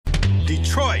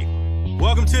Detroit,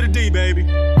 welcome to the D, baby.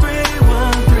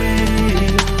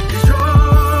 313,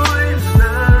 Detroit's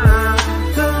love,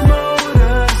 the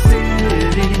Motor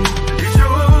City.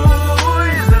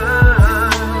 Detroit's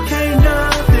love, can't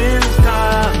nothing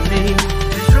stop me.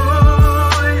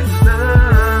 Detroit's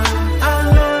love, I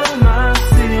love my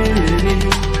city.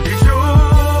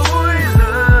 Detroit's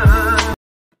love.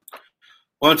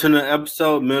 On to the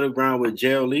episode, Middle Ground with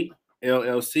Jail Lee,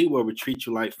 LLC, where we treat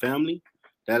you like family.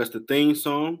 That is the theme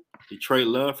song, Detroit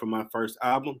Love, from my first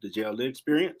album, The Jail Lee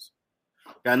Experience.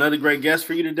 Got another great guest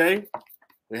for you today.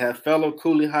 We have fellow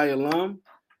Cooley High alum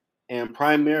and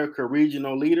Primerica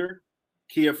regional leader,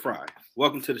 Kia Fry.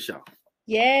 Welcome to the show.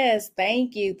 Yes,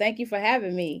 thank you. Thank you for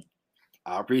having me.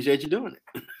 I appreciate you doing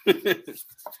it. You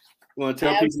want to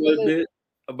tell people a little bit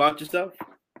about yourself?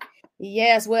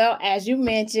 Yes, well, as you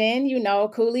mentioned,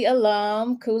 Cooley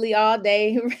alum, Cooley all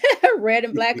day, red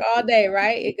and black all day,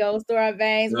 right? It goes through our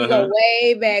veins. We go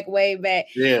way back.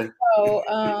 Yeah. So,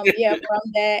 from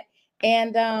that.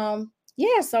 And,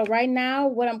 so right now,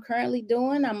 what I'm currently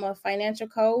doing, I'm a financial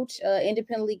coach,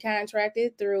 independently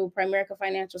contracted through Primerica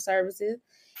Financial Services,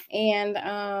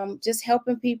 and just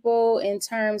helping people in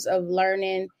terms of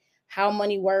learning how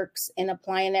money works and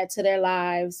applying that to their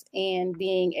lives and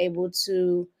being able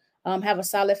to have a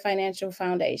solid financial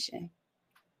foundation.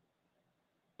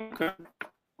 Okay.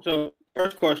 So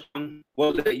first question,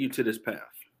 what led you to this path?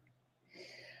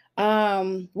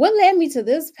 What led me to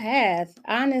this path?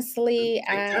 Honestly,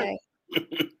 I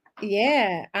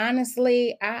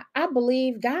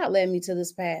believe God led me to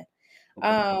this path.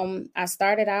 Okay. I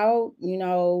started out,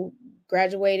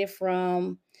 graduated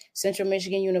from Central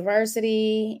Michigan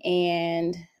University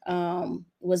and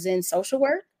was in social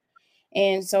work.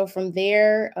 And so from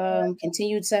there,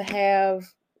 continued to have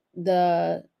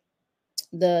the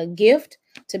gift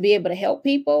to be able to help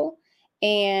people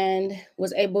and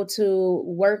was able to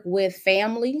work with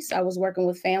families. I was working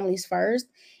with families first,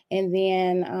 and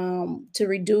then to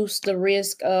reduce the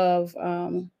risk of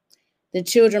the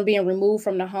children being removed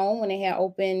from the home when they had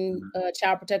open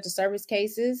child protective service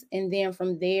cases. And then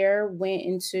from there went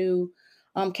into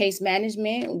case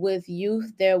management with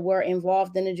youth that were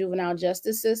involved in the juvenile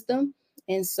justice system.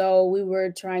 And so we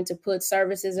were trying to put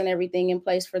services and everything in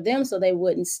place for them so they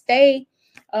wouldn't stay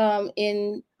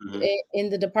in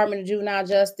the Department of Juvenile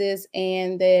Justice,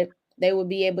 and that they would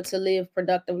be able to live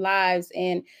productive lives.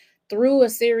 And through a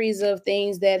series of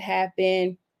things that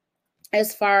happened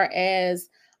as far as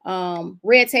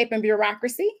red tape and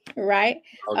bureaucracy, right?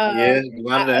 A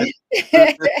lot of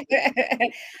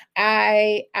that.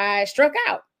 I struck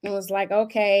out and was like,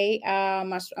 okay,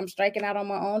 I'm striking out on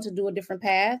my own to do a different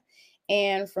path.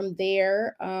 And from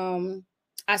there,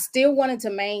 I still wanted to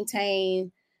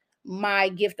maintain my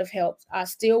gift of help. I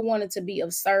still wanted to be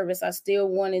of service. I still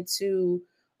wanted to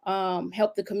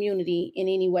help the community in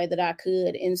any way that I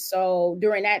could. And so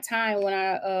during that time when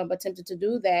I attempted to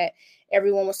do that,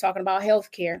 everyone was talking about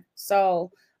healthcare.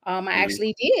 So I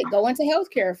actually did go into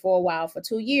healthcare for a while, for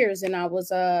 2 years, and I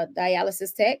was a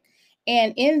dialysis tech.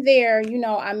 And in there,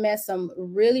 I met some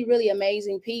really, really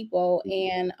amazing people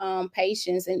and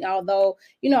patients. And although,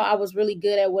 I was really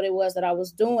good at what it was that I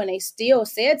was doing, they still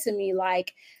said to me,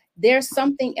 like, there's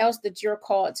something else that you're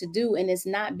called to do, and it's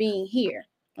not being here.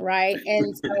 Right.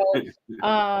 And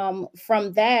so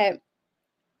from that,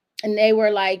 and they were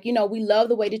like, we love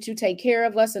the way that you take care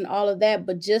of us and all of that,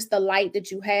 but just the light that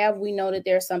you have, we know that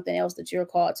there's something else that you're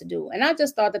called to do. And I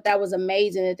just thought that was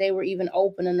amazing that they were even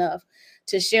open enough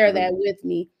to share that with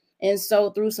me. And so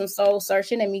through some soul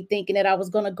searching and me thinking that I was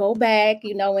going to go back,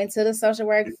 into the social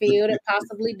work field and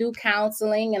possibly do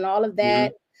counseling and all of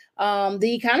that,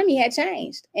 the economy had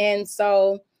changed. And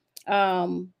so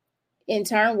in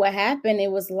turn, what happened,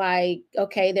 it was like,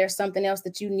 okay, there's something else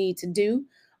that you need to do.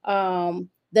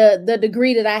 The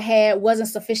degree that I had wasn't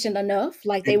sufficient enough.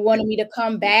 Like, they wanted me to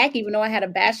come back, even though I had a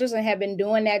bachelor's and had been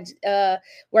doing that,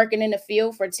 working in the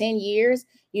field for 10 years.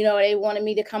 They wanted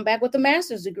me to come back with a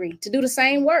master's degree to do the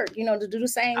same work, to do the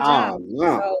same job.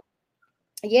 Wow. So,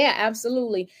 yeah,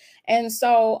 absolutely. And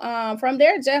so from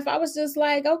there, Jeff, I was just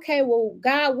like, okay, well,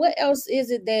 God, what else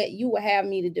is it that you would have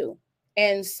me to do?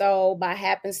 And so by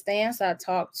happenstance, I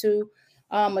talked to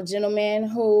a gentleman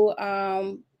who,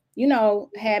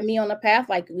 had me on the path.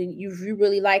 Like, you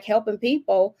really like helping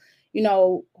people,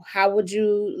 how would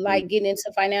you like getting into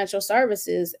financial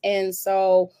services? And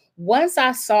so once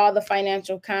I saw the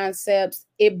financial concepts,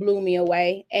 it blew me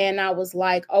away. And I was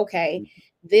like, okay,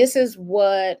 this is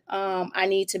what I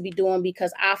need to be doing,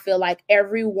 because I feel like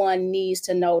everyone needs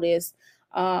to know this.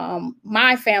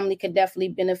 My family could definitely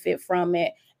benefit from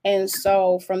it. And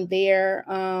so from there,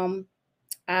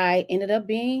 I ended up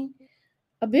being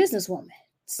a businesswoman.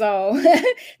 So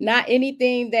not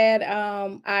anything that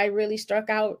I really struck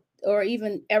out or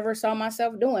even ever saw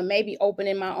myself doing. Maybe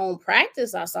opening my own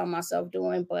practice, I saw myself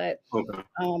doing, but Okay.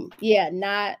 yeah,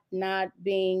 not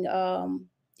being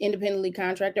independently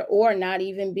contractor or not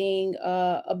even being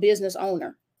a business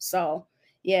owner. So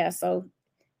yeah, so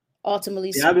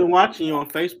ultimately, Yeah, I've been watching you on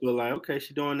Facebook. Like, okay,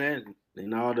 she doing that,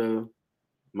 and all the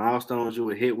milestones you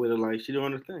would hit with her. Like, she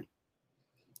doing her thing.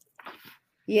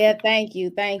 yeah, thank you,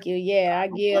 thank you. Yeah,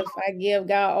 I give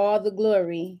God all the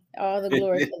glory for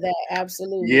that.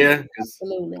 Absolutely, Yeah, because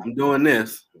absolutely. I'm doing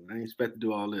this. I ain't expect to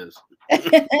do all this.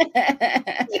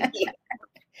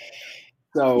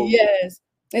 So Yes.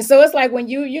 And so it's like when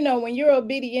when you're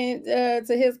obedient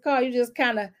to his call, you just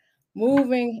kind of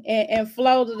moving and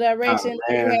flow the direction oh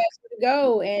that he has man, you to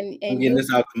go, and I'm and getting you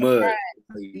this out the mud.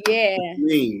 Like, yeah. what you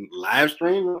mean live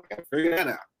stream? Okay, figure that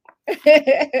out.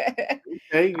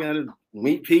 Okay, you gotta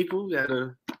meet people. You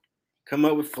gotta come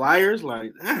up with flyers.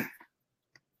 Like,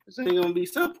 this ain't gonna be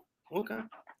simple. Okay,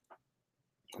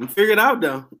 I'm figured out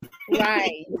though.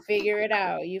 Right. You figure it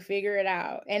out. You figure it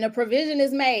out. And the provision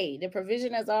is made. The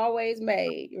provision is always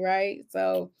made, right?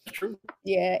 So True.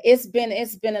 yeah, it's been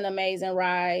an amazing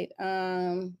ride.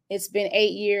 It's been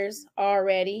 8 years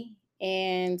already,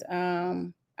 and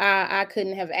I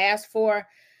couldn't have asked for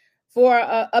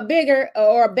a bigger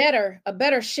or a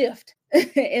better shift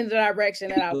in the direction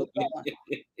that I was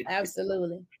going.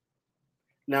 Absolutely.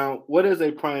 Now, what is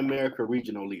a Primerica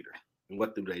regional leader, and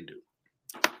what do they do?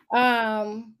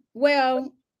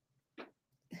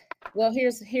 Well,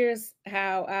 here's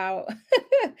how I'll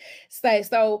say.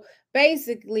 So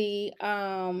basically,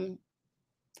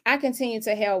 I continue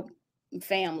to help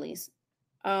families.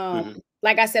 Mhm.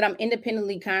 Like I said, I'm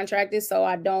independently contracted, so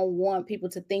I don't want people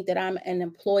to think that I'm an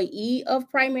employee of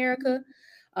Primerica,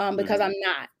 because Mhm. I'm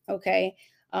not. Okay.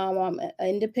 I'm an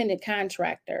independent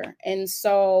contractor. And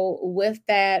so, with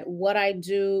that, what I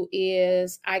do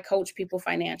is I coach people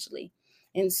financially.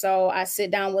 And so, I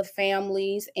sit down with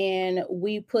families and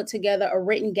we put together a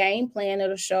written game plan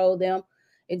that'll show them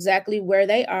exactly where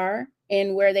they are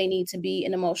and where they need to be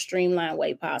in the most streamlined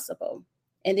way possible.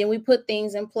 And then we put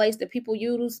things in place that people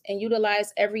use and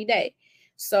utilize every day.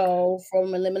 So,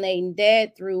 from eliminating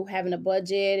debt through having a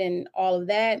budget and all of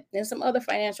that, and some other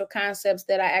financial concepts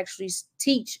that I actually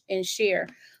teach and share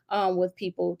with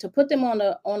people to put them on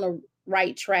the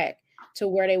right track to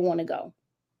where they want to go.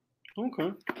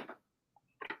 Okay.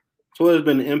 So, what has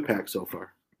been the impact so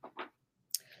far?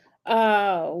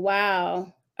 Oh,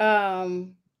 wow.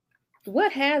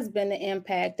 What has been the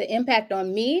impact? The impact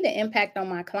on me, the impact on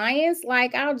my clients?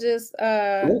 Like, I'll just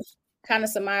Yes. kind of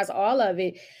surmise all of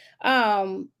it.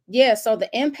 Yeah, so the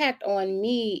impact on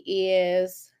me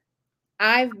is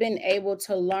I've been able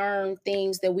to learn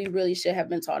things that we really should have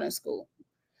been taught in school.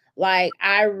 Like,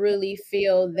 I really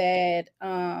feel that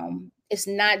it's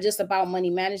not just about money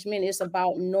management, it's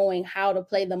about knowing how to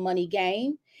play the money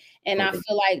game. And I Okay.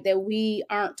 feel like that we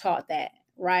aren't taught that,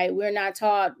 right? We're not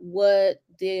taught what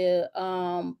the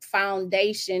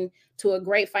foundation to a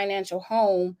great financial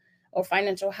home or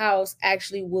financial house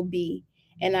actually will be.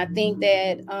 And I think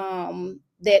that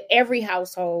that every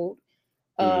household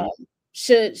uh,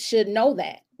 Mhm. should know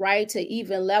that, right? To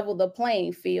even level the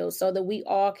playing field so that we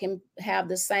all can have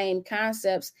the same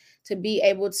concepts to be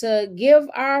able to give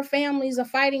our families a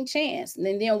fighting chance.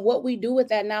 And then what we do with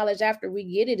that knowledge after we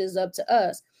get it is up to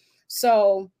us.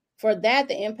 So for that,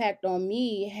 the impact on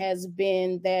me has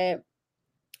been that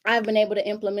I've been able to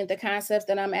implement the concepts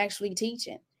that I'm actually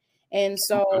teaching. And Okay.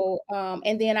 so,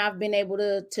 and then I've been able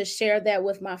to share that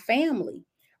with my family,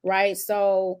 right?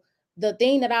 So the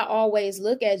thing that I always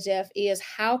look at, Jeff, is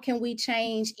how can we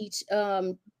change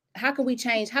how can we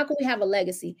change, how can we have a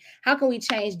legacy? How can we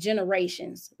change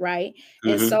generations, right?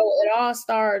 And so Mhm. it all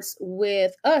starts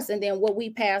with us and then what we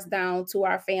pass down to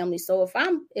our family. So if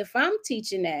I'm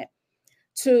teaching that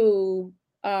to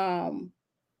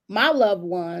my loved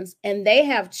ones and they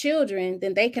have children,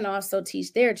 then they can also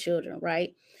teach their children,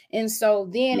 right? And so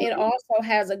then it Mhm. also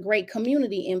has a great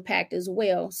community impact as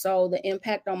well. So the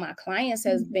impact on my clients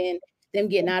has been them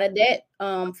getting out of debt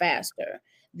faster,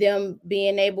 them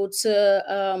being able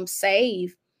to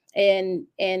save and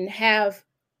have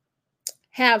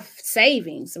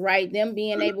savings, right? Them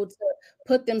being able to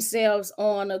put themselves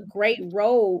on a great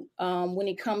road when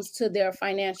it comes to their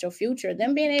financial future,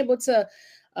 them being able to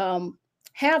um,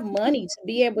 have money to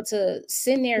be able to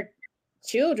send their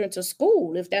children to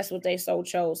school if that's what they so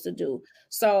chose to do.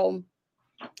 So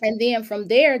And then from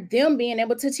there, them being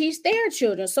able to teach their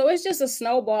children. So it's just a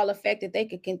snowball effect that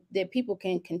that people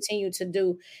can continue to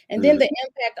do. And then the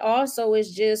impact also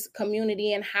is just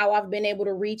community and how I've been able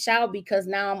to reach out, because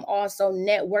now I'm also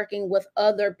networking with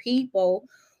other people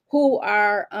who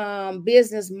are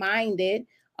business minded,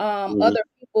 other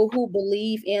people who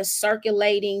believe in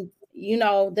circulating, you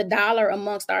know, the dollar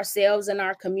amongst ourselves and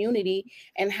our community,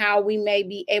 and how we may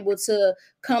be able to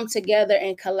come together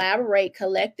and collaborate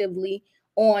collectively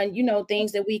on, you know,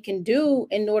 things that we can do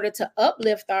in order to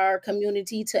uplift our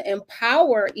community, to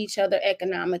empower each other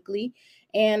economically,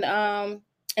 and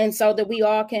so that we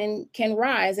all can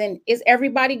rise. And is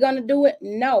everybody going to do it?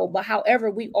 No, but however,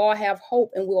 we all have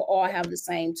hope and we'll all have the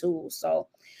same tools. So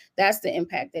that's the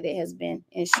impact that it has been,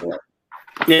 in short.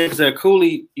 Yeah, because at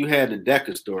Cooley, you had the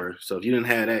Deca store. So if you didn't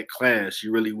have that class,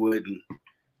 you really wouldn't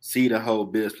see the whole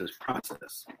business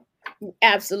process.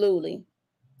 Absolutely.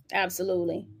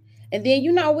 Absolutely. And then,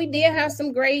 you know, we did have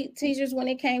some great teachers when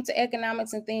it came to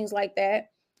economics and things like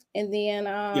that. And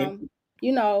then,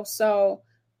 you know, so,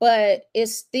 but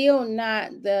it's still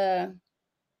not the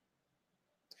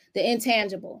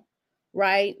intangible,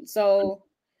 right? So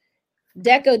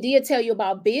Deca did tell you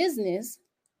about business,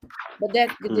 but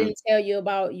that didn't tell you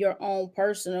about your own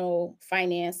personal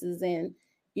finances and,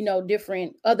 you know,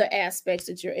 different other aspects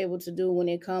that you're able to do when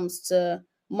it comes to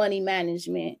money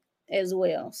management as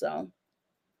well. So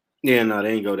yeah, no,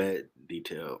 they ain't go that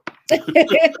detailed.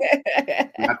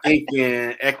 I think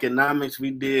in economics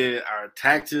we did our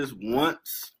taxes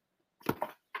once.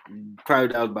 Probably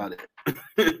that was about it.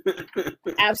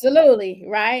 Absolutely,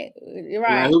 right?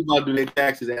 Right. Like, who's about to do their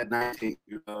taxes at 19?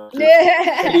 You know?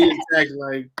 Yeah. Taxes,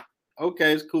 like,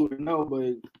 okay, it's cool to know,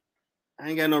 but I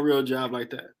ain't got no real job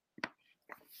like that.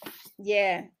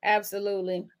 Yeah,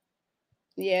 absolutely.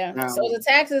 Yeah. So the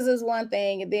taxes is one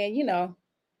thing, and then, you know,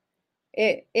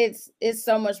 it's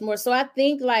so much more. So I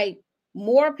think like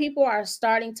more people are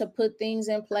starting to put things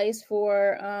in place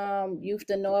for youth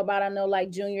to know about. I know like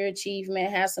Junior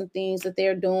Achievement has some things that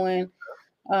they're doing.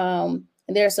 And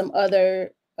there's some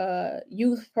other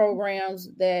youth programs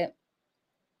that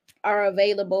are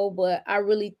available, but I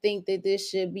really think that this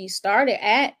should be started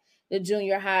at the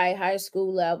junior high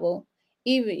school level,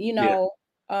 even, you know,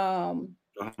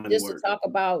 just to talk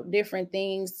about different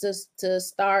things, just to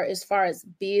start as far as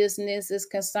business is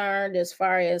concerned, as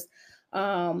far as,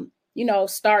 you know,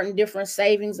 starting different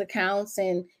savings accounts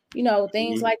and, you know,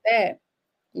 things like that.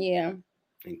 Yeah.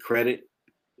 And credit,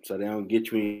 so they don't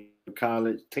get you in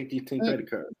college. Take these 10 credit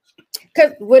cards.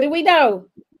 Because what do we know?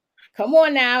 Come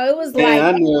on now. It was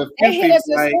like they hit us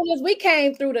as soon as we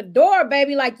came through the door,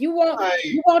 baby. Like, you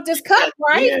want this cup,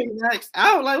 right? Yeah,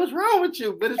 I was like, what's wrong with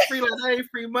you? But it's free, like, that ain't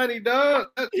free money, dog.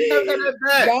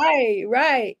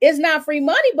 Right. It's not free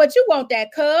money, but you want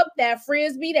that cup, that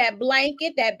frisbee, that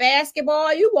blanket, that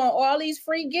basketball. You want all these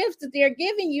free gifts that they're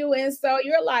giving you. And so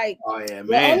you're like, oh yeah, man.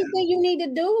 The only thing you need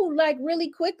to do, like, really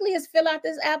quickly is fill out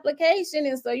this application.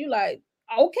 And so you're like,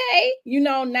 okay, you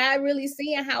know, not really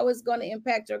seeing how it's going to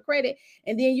impact your credit.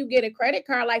 And then you get a credit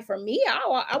card. Like for me,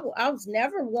 I was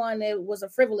never one that was a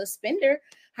frivolous spender.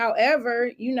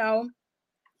 However, you know,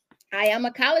 I am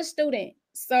a college student.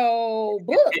 So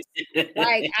books,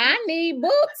 like I need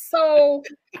books. So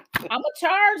I'm gonna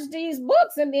charge these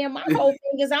books. And then my whole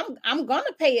thing is I'm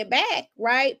gonna pay it back,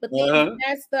 right? But then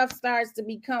that stuff starts to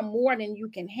become more than you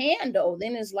can handle.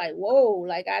 Then it's like, whoa,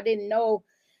 like I didn't know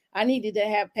I needed to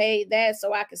have paid that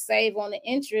so I could save on the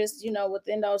interest, you know,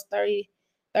 within those 30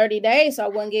 days. So I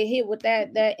wouldn't get hit with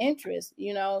that interest,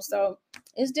 you know. So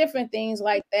it's different things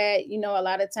like that, you know, a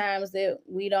lot of times that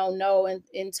we don't know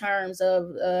in terms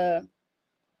of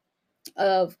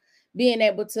being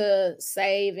able to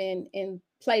save and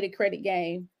play the credit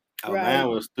game. Oh, right? Man,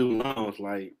 with student loans,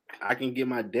 like I can get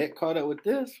my debt caught up with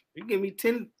this. You give me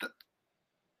 10.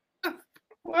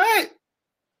 What?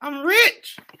 I'm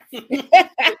rich. Hey,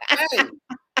 I'm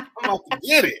about to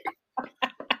get it.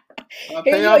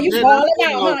 You balling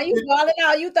out, huh? You balling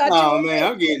out. You thought oh, man,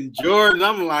 I'm getting Jordan.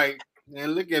 I'm like,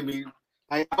 man, look at me.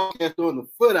 Like, I'm just throwing the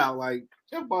foot out. Like,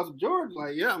 just bought some Jordan.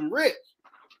 Like, yeah, I'm rich.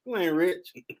 You ain't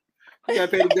rich. You got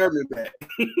to pay the government back.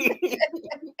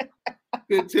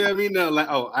 Couldn't tell me nothing. Like,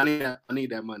 oh, I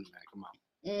need that money back. Come on.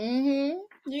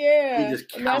 Yeah,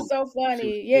 that's so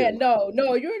funny. Yeah, no,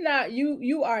 you're not.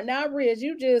 You are not rich.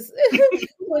 You just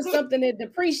put something that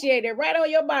depreciated right on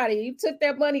your body. You took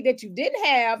that money that you didn't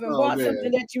have and bought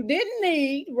something that you didn't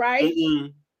need, right?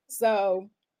 So,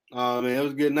 oh man, it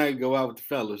was a good night to go out with the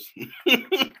fellas.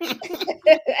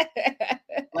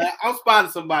 Like, I'm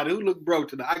spotting somebody who look broke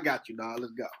tonight. I got you, dog.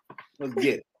 Let's go. Let's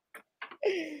get it.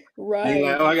 And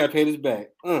you're like, oh, I gotta pay this back.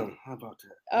 How about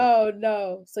that? Oh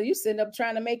no. So you sitting up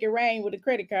trying to make it rain with a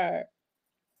credit card.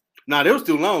 Nah, there was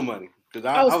student loan money. Cause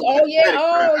I was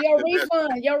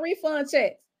Your refund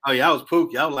check. Oh yeah, I was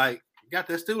pooky. I was like, you got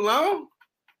that student loan?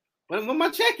 Where my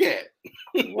check at?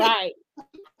 Right.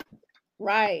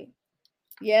 Right.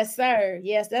 Yes, sir.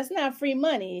 Yes, that's not free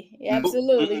money.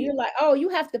 Absolutely. You're like, oh, you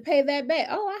have to pay that back.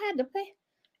 Oh, I had to pay.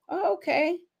 Oh,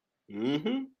 okay.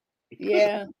 Mm-hmm.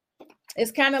 Yeah.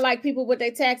 It's kind of like people with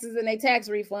their taxes and their tax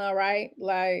refund, right?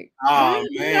 Like, oh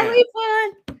man,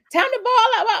 refund. Time to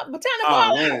ball out.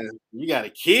 Man, you got a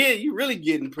kid, you really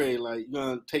getting paid. Like, you're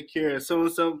gonna take care of so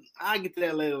and so. I'll get to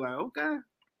that later. Like, okay.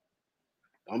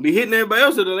 Don't be hitting everybody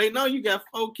else. They know you got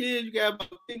 4 kids, you got about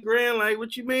 $10,000. Like,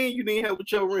 what you mean you didn't help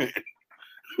with your rent?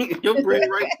 Your bread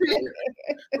right there.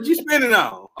 What you spending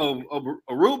on?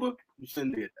 Aruba? You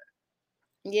shouldn't do that.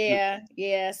 Yeah.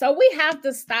 So we have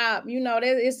to stop. We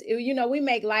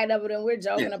make light of it and we're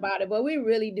joking about it, but we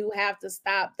really do have to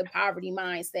stop the poverty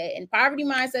mindset. And poverty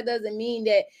mindset doesn't mean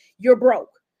that you're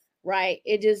broke, right?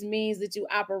 It just means that you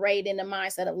operate in the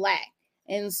mindset of lack.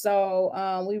 And so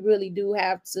we really do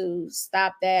have to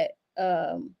stop that,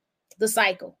 the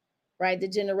cycle, right? The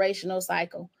generational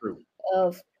cycle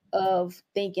of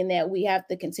thinking that we have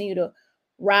to continue to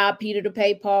rob Peter to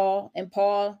pay Paul and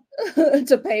Paul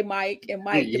to pay Mike and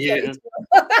Mike to pay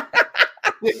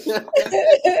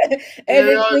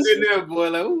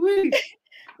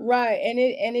right.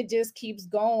 And it just keeps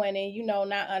going. And,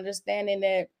 not understanding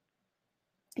that,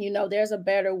 there's a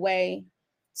better way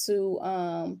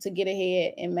to get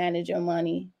ahead and manage your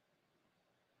money.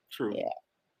 True. Yeah.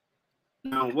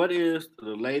 Now, what is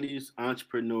the Ladies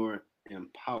Entrepreneur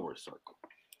Empower Circle?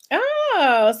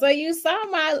 Oh, so you saw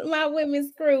my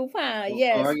women's group, huh?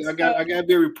 Yes. I gotta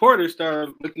be a reporter. Start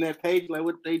looking at page like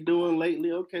what they doing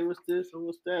lately. Okay, what's this or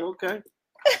what's that? Okay.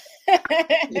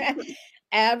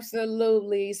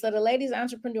 Absolutely. So the Ladies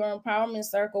Entrepreneur Empowerment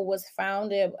Circle was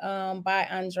founded by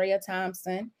Andrea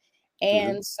Thompson,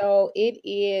 and so it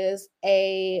is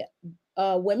a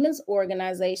women's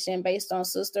organization based on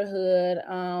sisterhood,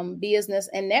 business,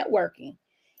 and networking.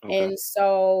 Okay. And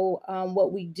so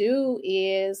what we do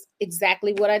is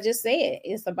exactly what I just said.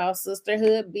 It's about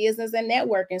sisterhood, business, and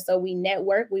networking. So we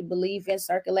network. We believe in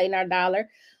circulating our dollar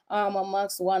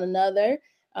amongst one another.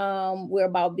 We're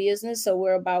about business. So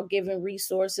we're about giving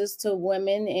resources to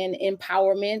women and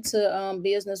empowerment to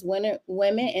business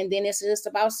women. And then it's just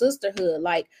about sisterhood.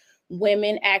 Like,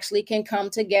 women actually can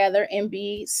come together and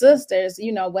be sisters,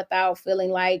 without feeling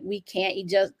like we can't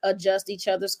adjust each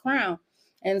other's crown.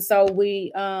 And so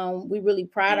we really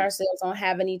pride ourselves on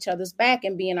having each other's back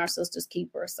and being our sister's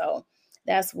keeper. So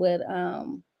that's what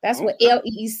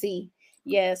LEC.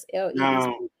 Yes,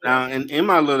 LEC. Now, in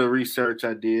my little research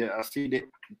I did, I see that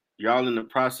y'all in the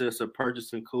process of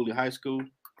purchasing Cooley High School.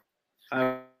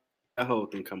 How that whole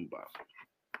thing come about?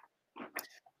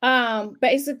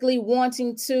 Basically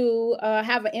wanting to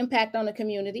have an impact on the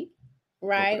community,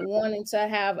 right? Okay. Wanting to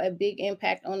have a big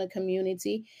impact on the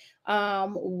community.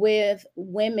 With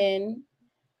women,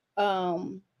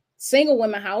 single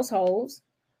women households,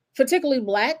 particularly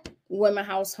Black women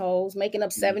households, making up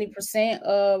 70%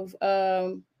 of,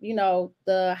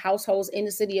 the households in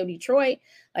the city of Detroit.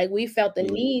 Like, we felt the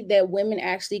need that women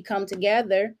actually come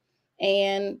together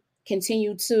and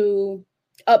continue to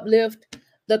uplift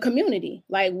the community.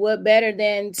 Like, what better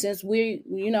than, since we're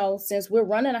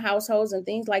running the households and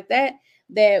things like that,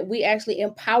 that we actually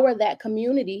empower that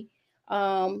community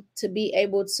to be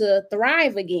able to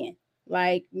thrive again.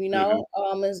 Like,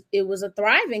 it was a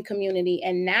thriving community.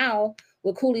 And now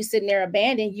with Cooley sitting there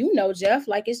abandoned, Jeff,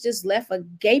 like, it's just left a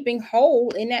gaping hole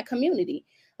in that community.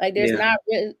 Like, there's not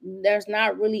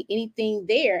really anything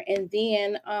there. And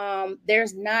then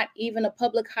there's not even a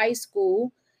public high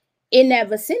school in that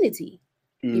vicinity.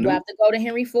 You have to go to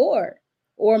Henry Ford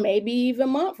or maybe even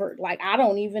Montford. Like, I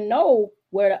don't even know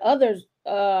where the other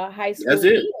high school is.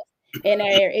 In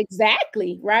there,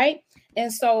 exactly, right?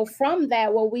 And so from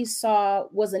that, what we saw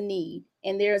was a need,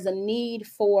 and there's a need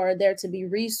for there to be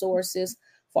resources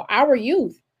for our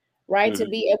youth, right, to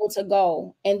be able to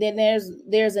go. And then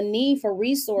there's a need for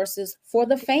resources for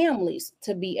the families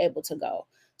to be able to go.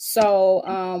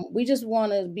 So we just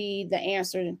want to be the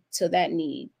answer to that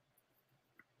need.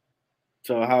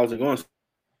 So how's it going?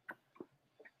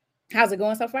 How's it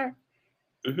going so far?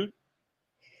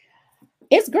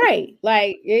 It's great.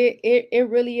 Like, it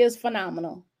really is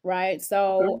phenomenal, right?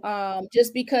 So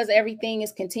just because everything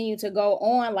is continuing to go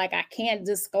on, like, I can't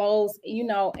disclose,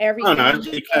 everything. Oh, no,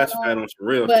 it's classified on some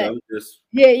real stuff.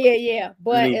 Yeah.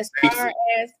 But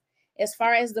as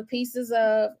far as the pieces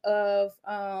of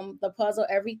the puzzle,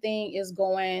 everything is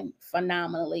going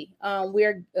phenomenally.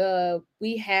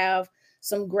 We have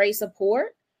some great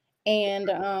support, and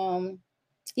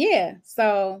yeah,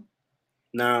 so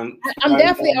Now, I'm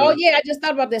definitely. Oh yeah, I just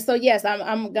thought about this. So yes,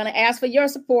 I'm gonna ask for your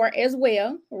support as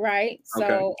well, right?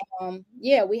 So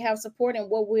yeah, we have support in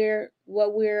what we're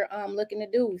looking to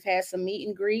do. We've had some meet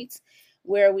and greets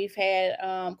where we've had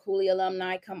Cooley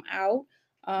alumni come out.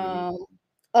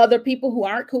 Other people who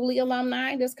aren't Cooley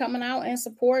alumni that's coming out and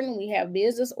supporting. We have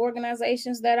business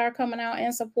organizations that are coming out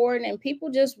and supporting, and people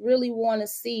just really want to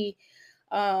see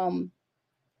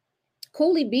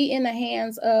Cooley be in the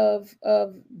hands of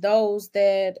those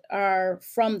that are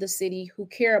from the city, who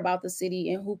care about the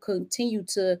city, and who continue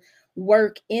to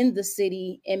work in the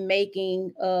city and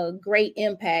making a great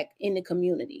impact in the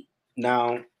community.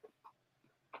 Now,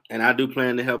 and I do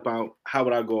plan to help out. How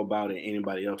would I go about it?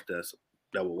 Anybody else that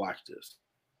will watch this?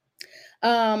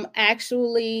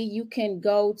 Actually, you can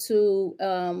go to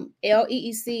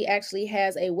LEEC actually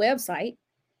has a website.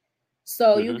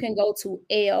 So you can go to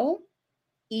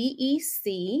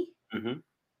LEEC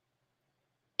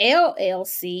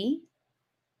LLC.com.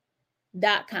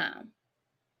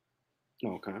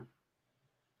 Okay.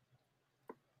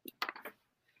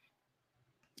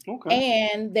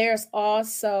 And there's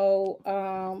also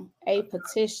a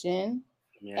petition,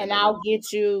 and I'll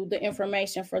get you the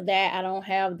information for that. I don't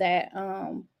have that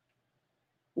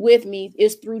with me.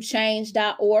 It's through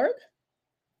change.org.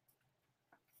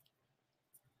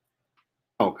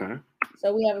 Okay.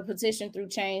 So we have a petition through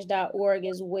change.org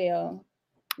as well,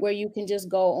 where you can just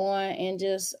go on and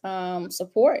just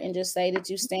support and just say that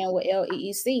you stand with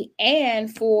LEEC.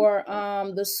 And for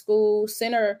the school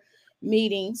center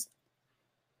meetings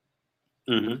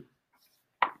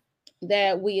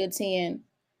that we attend,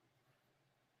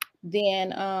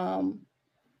 then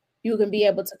you can be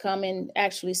able to come and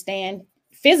actually stand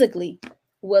physically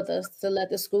with us to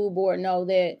let the school board know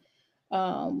that,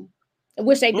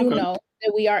 which they do know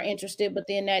that we are interested, but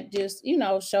then that just,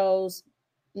 shows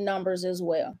numbers as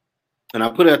well. And I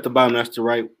put it at the bottom. That's the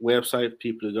right website for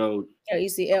people to go.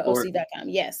 LECLOC.com.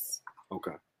 Yes.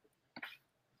 Okay.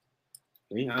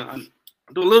 Yeah, I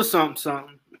do a little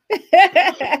something.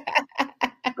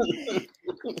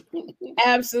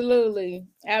 Absolutely.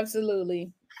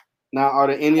 Now, are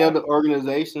there any other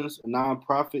organizations,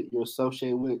 nonprofit you're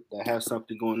associated with that have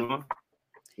something going on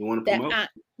you want to promote?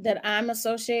 That I'm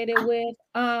associated with?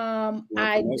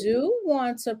 I do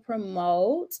want to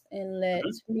promote, and let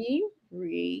me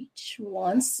reach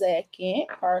 1 second.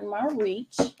 Pardon my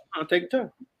reach. I'll take it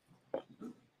time.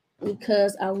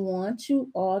 Because I want you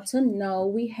all to know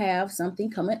we have something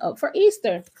coming up for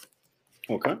Easter.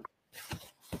 Okay.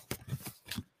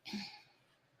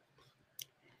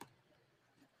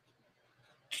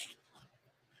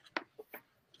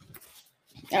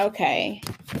 Okay.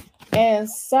 And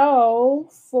so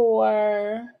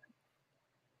for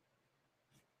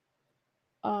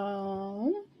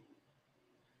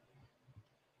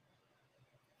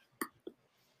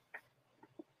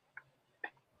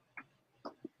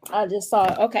I just saw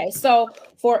it. Okay, so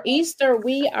for Easter,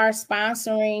 we are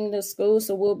sponsoring the school,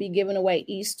 so we'll be giving away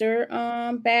Easter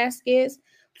baskets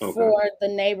for the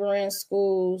neighboring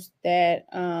schools that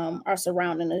are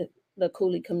surrounding the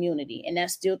Cooley community, and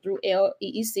that's still through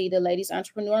LEEC, the Ladies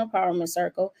Entrepreneur Empowerment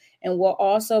Circle, and we'll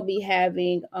also be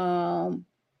having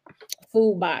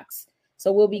food box,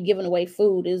 so we'll be giving away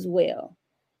food as well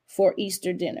for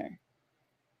Easter dinner.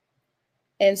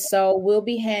 And so we'll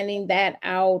be handing that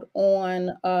out on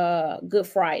Good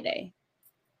Friday.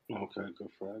 Okay,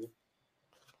 Good Friday.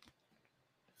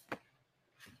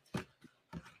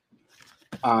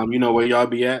 You know where y'all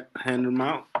be at handing them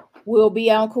out? We'll be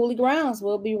out on Cooley grounds.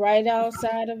 We'll be right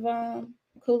outside of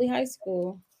Cooley High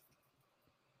School.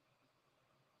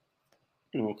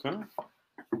 Okay.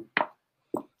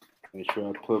 Make sure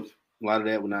I put a lot of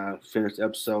that when I finish the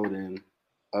episode and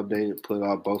update it, put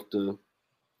out both the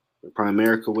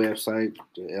Primerica website,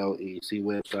 the LEEC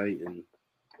website, and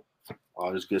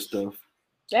all this good stuff.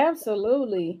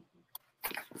 Absolutely.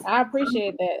 I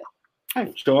appreciate that.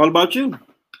 Hey, show all about you.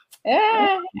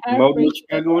 Yeah, Promote what you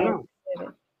got going on.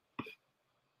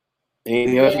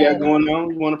 Anything else you got going on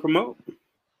you want to promote?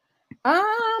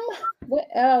 What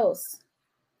else?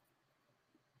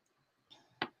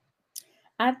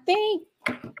 I think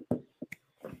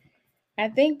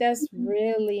that's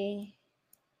really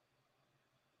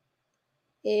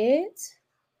it.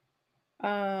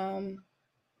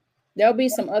 There'll be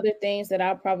some other things that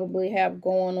I'll probably have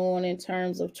going on in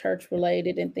terms of church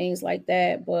related and things like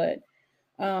that, but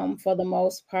for the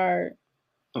most part,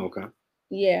 okay,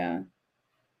 yeah.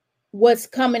 what's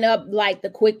coming up like the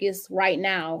quickest right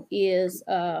now is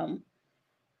the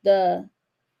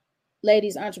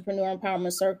Ladies Entrepreneur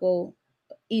Empowerment Circle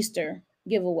Easter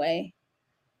giveaway.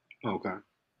 Okay.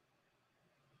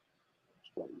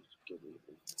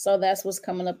 So that's what's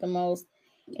coming up the most.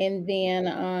 And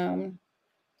then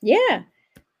yeah.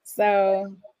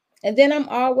 So, and then I'm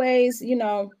always, you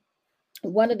know,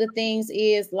 one of the things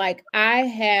is like I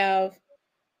have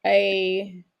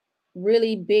a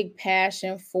really big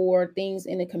passion for things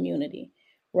in the community,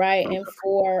 right? And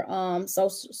for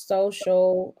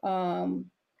social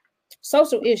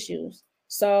issues.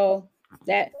 So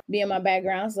that being my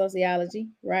background, sociology,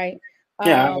 right?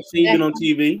 Yeah, I've seen you on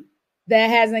TV. That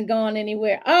hasn't gone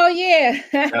anywhere. Oh yeah.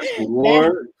 That's the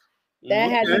award.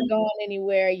 That hasn't gone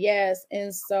anywhere. Yes.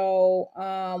 And so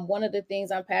one of the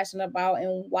things I'm passionate about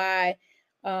and why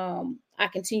I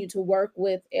continue to work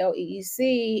with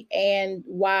LEEC and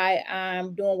why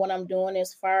I'm doing what I'm doing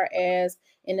as far as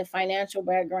in the financial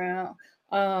background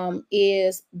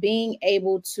is being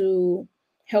able to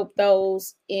help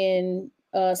those in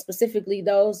specifically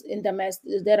those in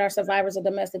domestic that are survivors of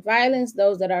domestic violence,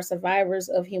 those that are survivors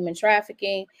of human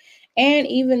trafficking, and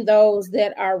even those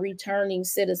that are returning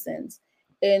citizens.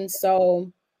 And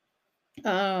so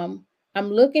I'm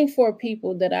looking for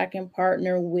people that I can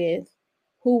partner with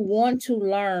who want to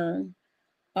learn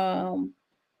and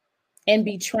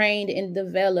be trained and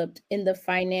developed in the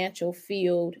financial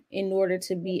field in order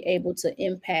to be able to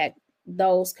impact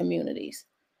those communities.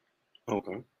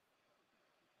 Okay.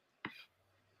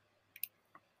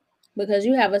 Because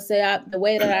you have the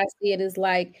way that I see it is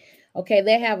like, okay,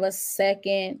 they have a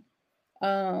second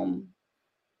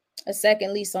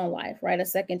lease on life, right? A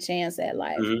second chance at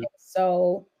life. Mm-hmm.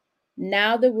 So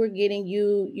now that we're getting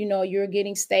you, you know, you're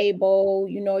getting stable,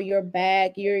 you know, you're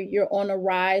back, you're on a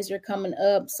rise, you're coming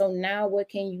up. So now what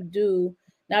can you do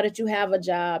now that you have a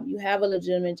job, you have a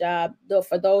legitimate job?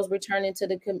 For those returning to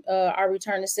our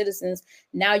returning citizens,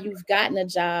 now you've gotten a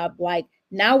job. Like,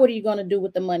 now what are you going to do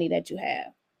with the money that you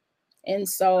have? And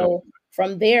so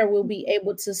from there, we'll be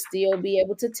able to still be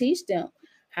able to teach them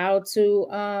how to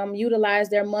utilize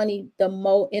their money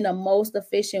in a most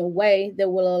efficient way that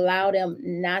will allow them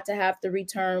not to have to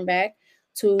return back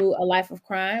to a life of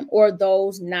crime, or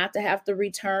those not to have to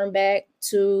return back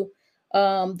to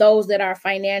those that are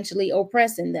financially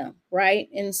oppressing them, right?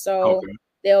 And so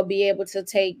they'll be able to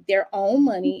take their own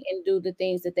money and do the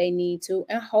things that they need to.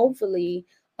 And hopefully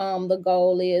the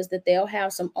goal is that they'll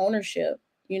have some ownership,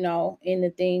 you know, in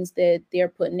the things that they're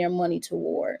putting their money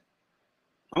toward.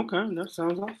 Okay, that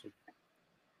sounds awesome.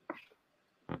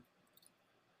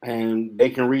 And they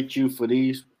can reach you for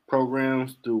these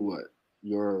programs through what?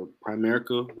 Your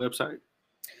Primerica website?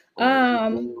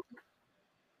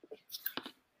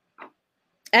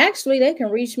 Actually, they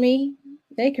can reach me.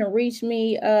 They can reach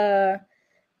me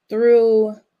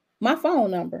through my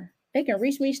phone number. They can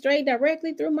reach me straight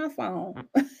directly through my phone.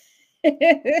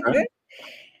 Okay.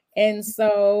 And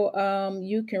so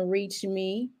you can reach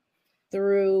me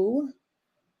through,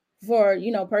 for,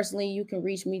 you know, personally, you can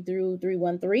reach me through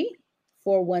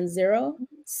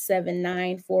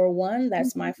 313-410-7941.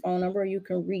 That's my phone number. You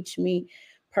can reach me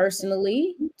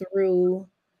personally through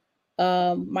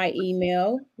my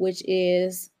email, which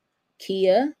is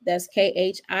Kia, that's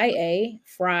KHIA,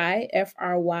 Fry,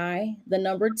 FRY, the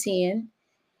number 10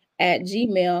 at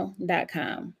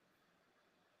gmail.com.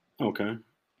 Okay.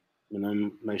 And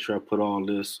then make sure I put all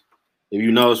this. If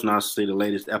you notice when I say the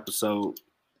latest episode,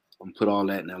 I'm put all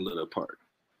that in that little part.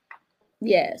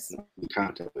 Yes. The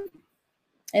content.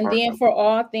 And then for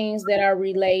all things that are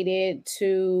related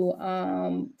to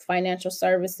financial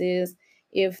services,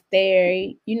 if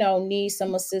they, you know, need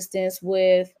some assistance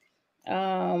with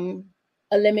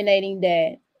eliminating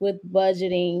debt, with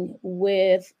budgeting,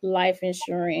 with life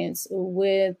insurance,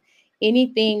 with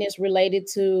anything that's related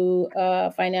to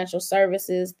financial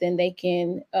services, then they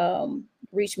can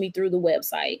reach me through the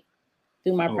website,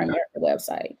 through my Primerica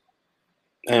website.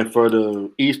 And for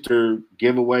the Easter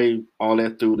giveaway, all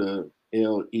that through the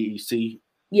LEEC?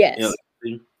 Yes.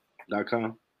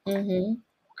 LEEC.com? Mm-hmm.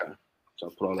 Okay. So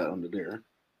I'll put all that under there.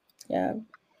 Yeah.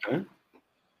 Okay.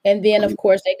 And then, of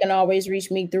course, they can always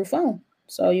reach me through phone.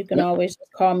 So you can always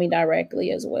just call me directly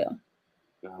as well.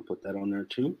 I'll put that on there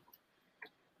too.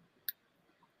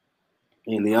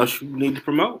 Anything else you need to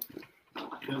promote?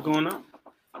 What's going on?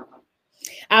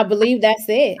 I believe that's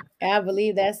it. I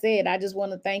just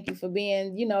want to thank you for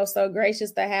being, you know, so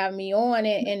gracious to have me on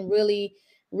and really,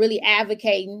 really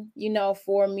advocating, you know,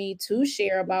 for me to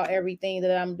share about everything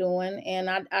that I'm doing. And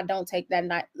I don't take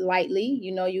that lightly.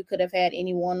 You know, you could have had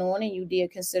anyone on and you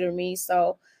did consider me.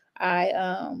 So I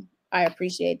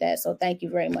appreciate that. So thank you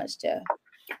very much, Jeff.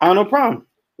 Oh, no problem.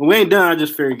 When we ain't done, I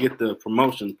just figured get the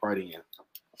promotion party in.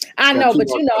 I Got know, two but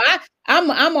more you know,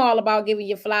 I'm all about giving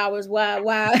you flowers while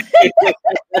while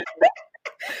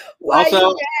Also,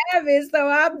 you have it. So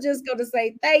I'm just gonna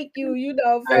say thank you, you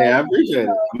know, for hey, I appreciate it.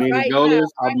 I mean, right the goal now,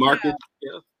 is our market.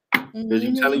 Yeah, because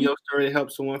you telling Mhm. your story to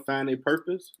help someone find their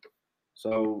purpose.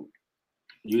 So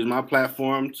use my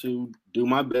platform to do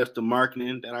my best to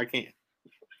marketing that I can.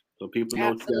 So people know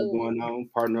what you got Absolutely. going on,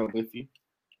 partner up with you.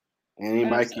 And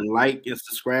anybody can Absolutely. like and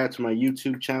subscribe to my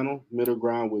YouTube channel, Middle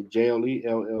Ground with JLE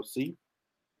LLC.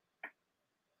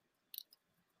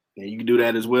 And you can do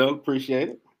that as well. Appreciate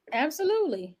it.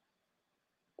 Absolutely.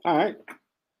 All right.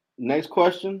 Next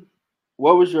question.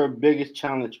 What was your biggest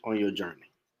challenge on your journey?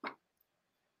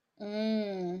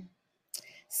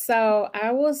 So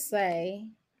I will say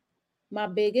my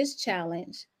biggest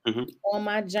challenge Mhm. on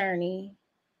my journey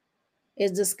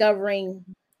is discovering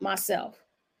myself.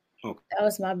 Okay. That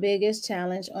was my biggest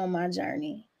challenge on my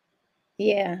journey.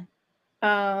 Yeah.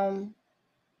 Um,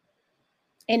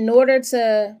 in order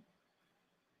to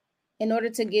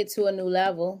get to a new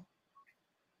level,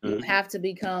 you Mhm. have to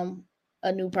become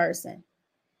a new person.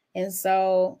 And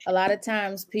so a lot of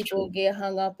times people True. get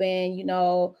hung up in, you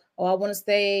know, oh, I want to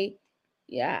stay.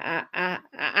 Yeah,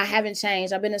 I haven't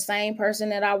changed. I've been the same person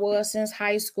that I was since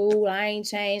high school. I ain't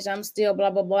changed. I'm still blah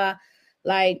blah blah.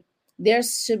 Like there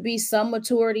should be some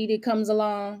maturity that comes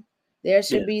along. There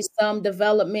should Yeah. be some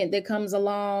development that comes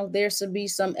along. There should be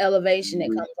some elevation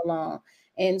that Mhm. comes along.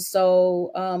 And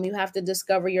so you have to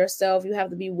discover yourself. You have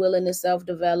to be willing to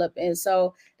self-develop. And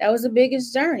so that was the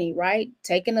biggest journey, right?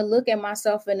 Taking a look at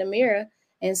myself in the mirror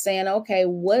and saying, okay,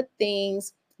 what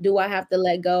things do I have to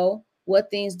let go? What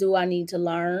things do I need to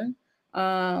learn?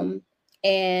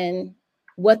 And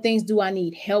what things do I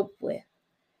need help with?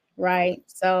 Right.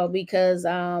 So, because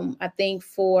I think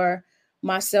for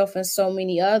myself and so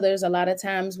many others, a lot of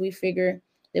times we figure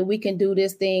that we can do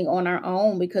this thing on our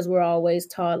own because we're always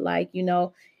taught, like, you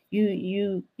know,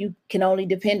 you can only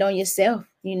depend on yourself.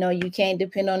 You know, you can't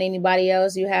depend on anybody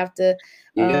else. You have to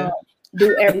Yeah.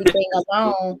 do everything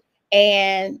alone.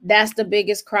 And that's the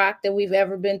biggest crock that we've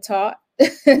ever been taught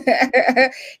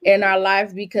in our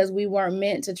life, because we weren't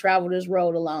meant to travel this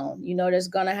road alone. You know, there's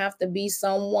gonna have to be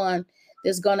someone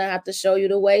that's gonna have to show you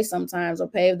the way sometimes, or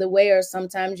pave the way, or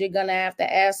sometimes you're gonna have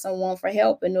to ask someone for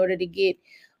help in order to get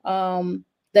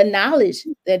the knowledge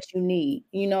that you need,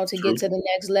 you know, to True. get to the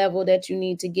next level that you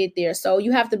need to get there. So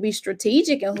you have to be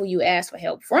strategic in who you ask for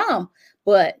help from,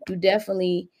 but you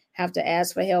definitely have to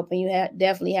ask for help, and you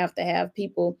definitely have to have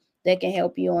people that can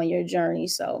help you on your journey.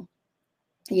 So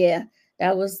yeah,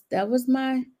 that was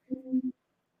my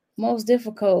most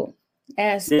difficult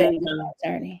aspect of Yeah. my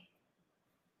journey.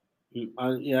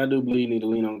 I do believe you need to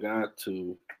lean on God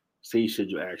to see should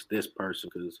you ask this person,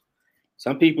 because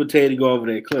some people tell you to go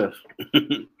over that cliff. You're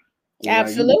like, you're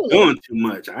Absolutely. doing too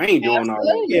much. I ain't doing all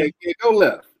that. Yeah, Absolutely. yeah, go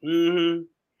left. And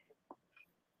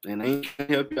they ain't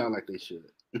gonna help you out like they should.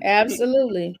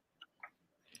 Absolutely.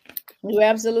 You're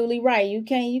absolutely right. You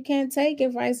can't take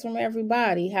advice from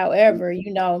everybody. However,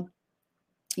 you know,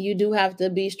 you do have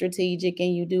to be strategic,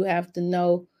 and you do have to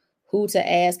know who to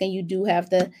ask, and you do have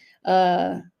to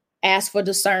uh ask for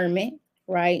discernment,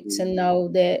 right? To know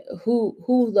that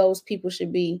who those people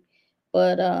should be.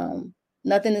 But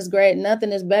nothing is great,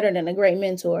 nothing is better than a great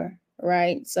mentor,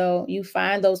 right? So you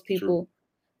find those True. people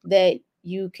that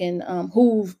you can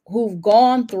who've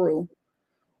gone through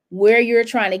where you're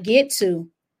trying to get to.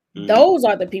 Those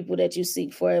are the people that you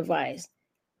seek for advice,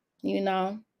 you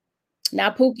know.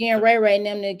 Not Pookie and Ray Ray and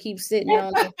them that keep sitting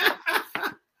on the,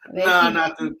 Nah,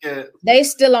 not them cats. they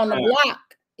still on the block.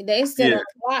 They still Yeah. on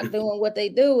the block doing what they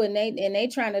do, and they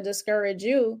trying to discourage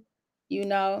you, you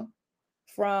know,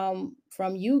 from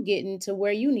you getting to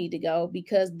where you need to go,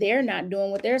 because they're not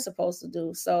doing what they're supposed to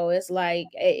do. So it's like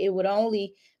it would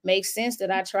only make sense that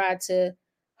I try to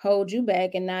hold you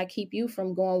back and not keep you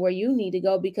from going where you need to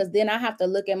go, because then I have to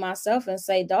look at myself and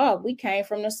say, dog, we came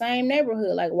from the same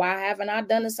neighborhood. Like, why haven't I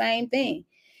done the same thing?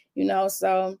 You know,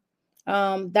 so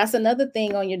that's another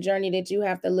thing on your journey that you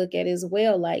have to look at as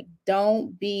well. Like,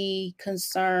 don't be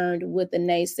concerned with the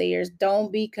naysayers.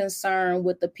 Don't be concerned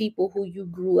with the people who you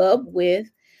grew up with,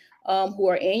 who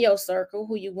are in your circle,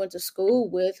 who you went to school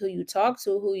with, who you talked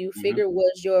to, who you figure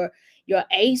was your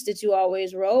ace that you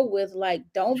always roll with. Like,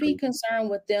 don't be concerned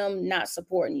with them not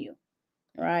supporting you.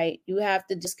 Right? You have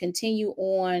to just continue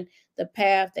on the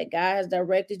path that God has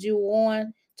directed you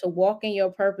on, to walk in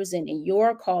your purpose and in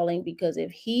your calling. Because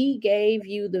if He gave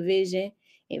you the vision,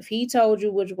 if He told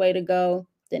you which way to go,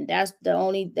 then that's the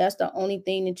only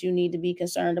thing that you need to be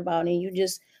concerned about. And you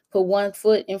just put one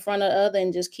foot in front of the other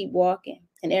and just keep walking,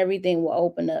 and everything will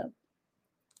open up.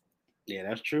 Yeah,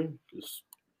 that's true.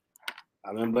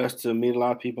 I've been blessed to meet a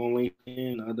lot of people on LinkedIn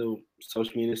and other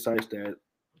social media sites that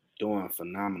doing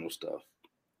phenomenal stuff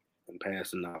and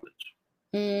passing knowledge.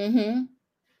 Mm-hmm.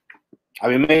 I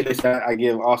mean, maybe they say I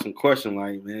give awesome question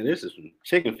like, man, this is some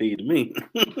chicken feed to me.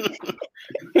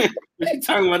 What you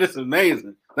talking about? This is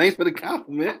amazing. Thanks for the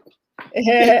compliment.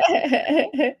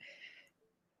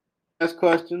 Last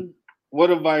question.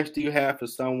 What advice do you have for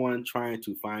someone trying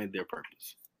to find their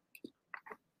purpose?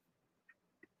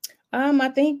 I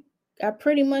think I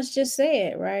pretty much just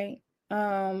said, right?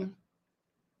 I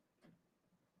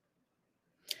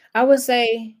would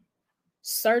say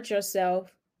search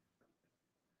yourself,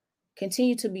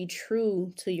 continue to be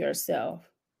true to yourself,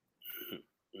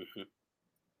 Mhm.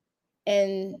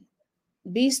 and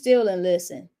be still and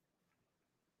listen.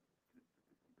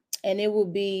 And it will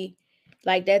be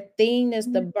like that thing that's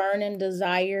the burning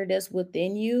desire that's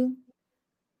within you,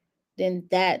 then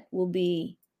that will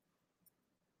be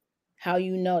how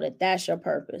you know that that's your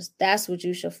purpose. That's what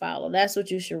you should follow. That's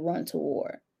what you should run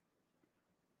toward.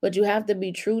 But you have to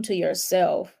be true to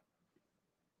yourself.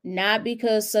 Not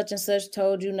because such and such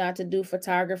told you not to do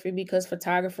photography because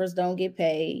photographers don't get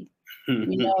paid.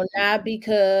 Not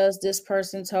because this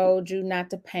person told you not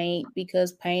to paint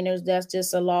because painters, that's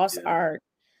just a lost art.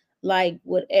 Like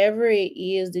whatever it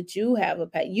is that you have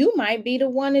you might be the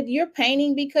one that you're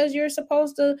painting because you're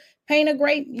supposed to paint a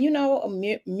great,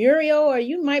 a mural, or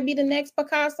you might be the next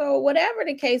Picasso, or whatever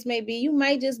the case may be. You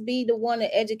might just be the one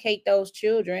to educate those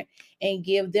children and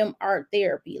give them art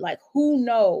therapy. Like who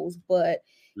knows? But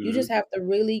you just have to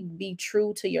really be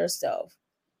true to yourself.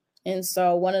 And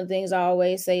so one of the things I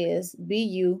always say is be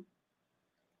you,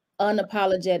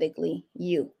 unapologetically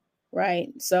you, right?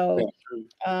 So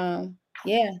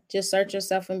just search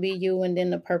yourself and be you, and then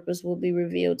the purpose will be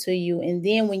revealed to you. And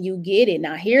then when you get it,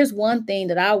 now here's one thing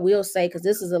that I will say, because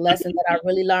this is a lesson that I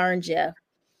really learned, Jeff.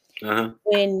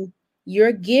 When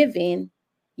you're given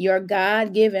your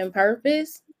God-given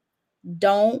purpose,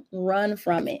 don't run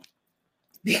from it,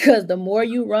 because the more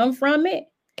you run from it,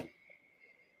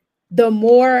 the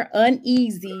more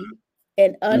uneasy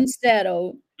and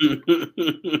unsettled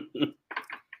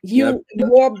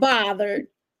more bothered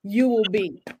you will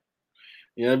be.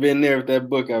 Yeah, I've been there with that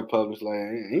book I published. Like,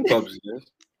 I ain't publishing this.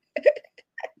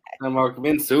 I'm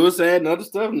committing suicide and other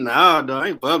stuff. No, I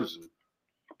ain't publishing.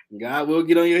 God will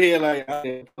get on your head like, I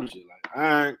didn't publish it. Like, all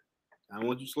right, I don't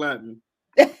want you to slap me.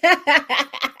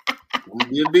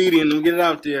 Be obedient and get it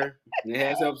out there. And it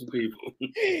has helped some people.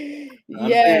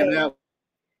 Yes.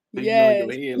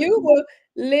 You will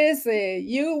listen.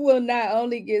 You will not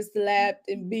only get slapped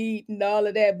and beat and all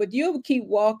of that, but you'll keep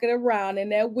walking around in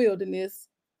that wilderness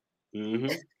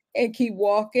and keep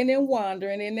walking and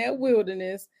wandering in that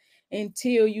wilderness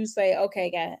until you say, "Okay,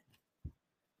 God,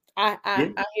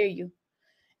 I hear you,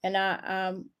 and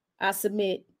I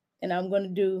submit, and I'm going to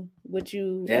do what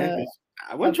you."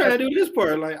 I wasn't trying to do this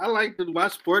part. Like I like to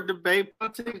watch sport, debate,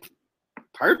 politics,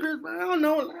 purpose, but I don't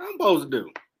know what I'm supposed to do.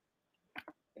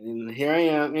 And here I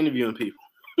am interviewing people.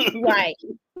 Right.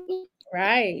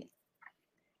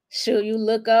 Should you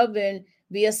look up and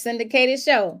be a syndicated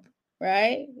show,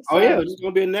 right? So, it's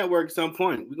gonna be a network at some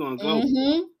point. We're gonna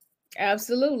go.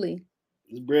 Absolutely.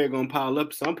 This bread gonna pile up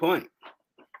at some point.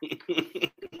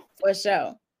 For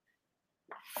sure.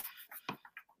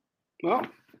 Well,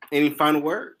 any final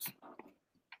words?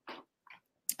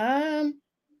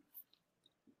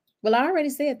 Well, I already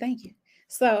said thank you.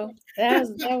 So that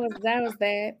was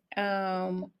that.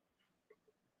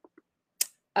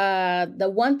 The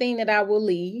one thing that I will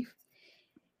leave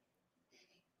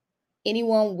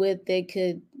anyone with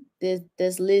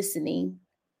that's listening,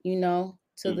 to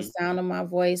the sound of my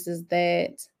voice, is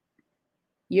that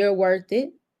you're worth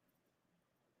it.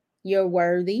 You're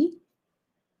worthy.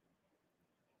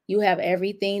 You have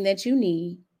everything that you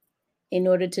need in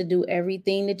order to do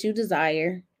everything that you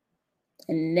desire,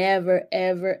 and never,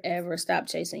 ever, ever stop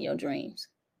chasing your dreams.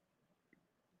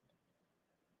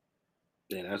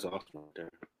 Yeah, that's awesome right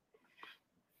there.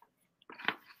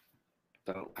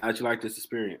 So, how'd you like this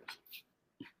experience?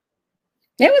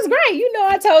 It was great.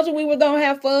 I told you we were gonna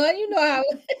have fun. How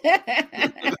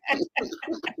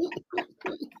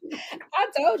I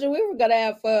told you we were gonna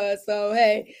have fun. So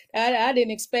hey, I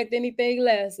didn't expect anything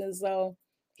less, and so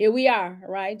here we are,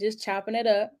 right? Just chopping it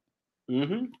up.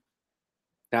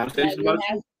 Conversation about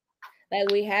you. Like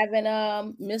we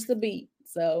haven't missed a beat.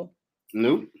 So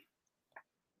nope.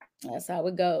 That's how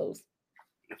it goes.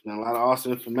 It's been a lot of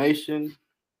awesome information.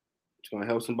 It's going to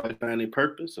help somebody find their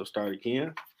purpose. So start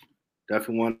again.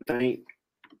 Definitely want to thank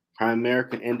Prime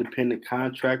American independent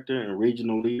contractor and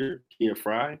regional leader, Kia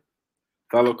Fry,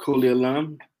 fellow Cooley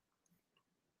alum,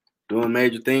 doing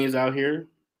major things out here.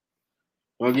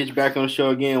 We're gonna get you back on the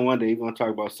show again one day. We're gonna talk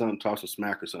about something, talk some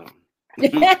smack or something.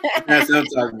 That's what I'm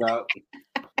talking about.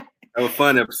 Have a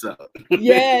fun episode.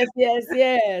 Yes.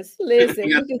 Listen,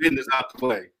 We got the business out the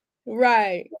way.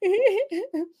 right.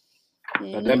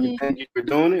 So definitely thank you for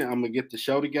doing it. I'm gonna get the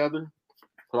show together,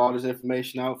 put all this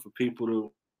information out for people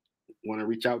to want to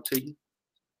reach out to you.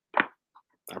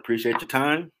 I appreciate your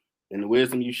time and the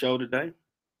wisdom you showed today.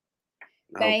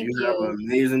 I Thank hope you have an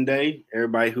amazing day.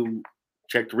 Everybody who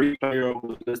checked the replay or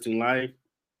who's listening live,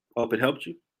 hope it helped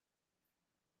you.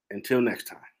 Until next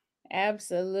time.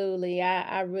 Absolutely.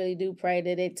 I really do pray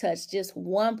that it touched just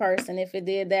one person. If it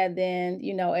did that, then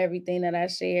everything that I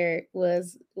shared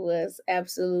was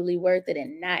absolutely worth it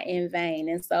and not in vain.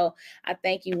 And so I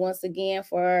thank you once again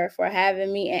for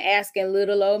having me and asking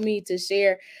little old me to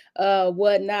share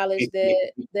what knowledge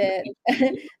that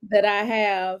that I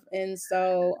have. And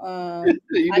so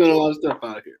you're doing a lot of stuff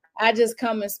out here. I just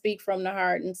come and speak from the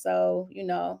heart. And so,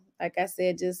 like I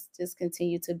said, just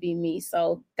continue to be me.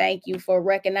 So thank you for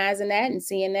recognizing that and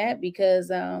seeing that, because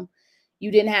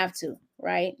you didn't have to,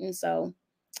 right? And so,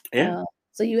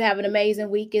 so you have an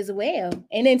amazing week as well.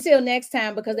 And until next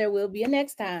time, because there will be a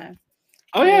next time.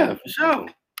 Oh yeah, for sure.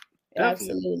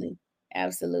 Definitely.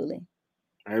 Absolutely.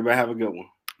 Everybody have a good one.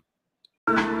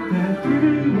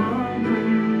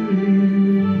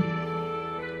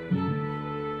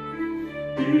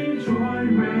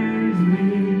 Detroit raised me.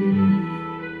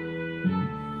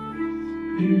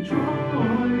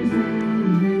 Detroit's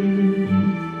me.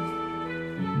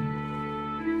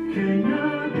 Can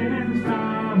nothing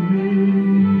stop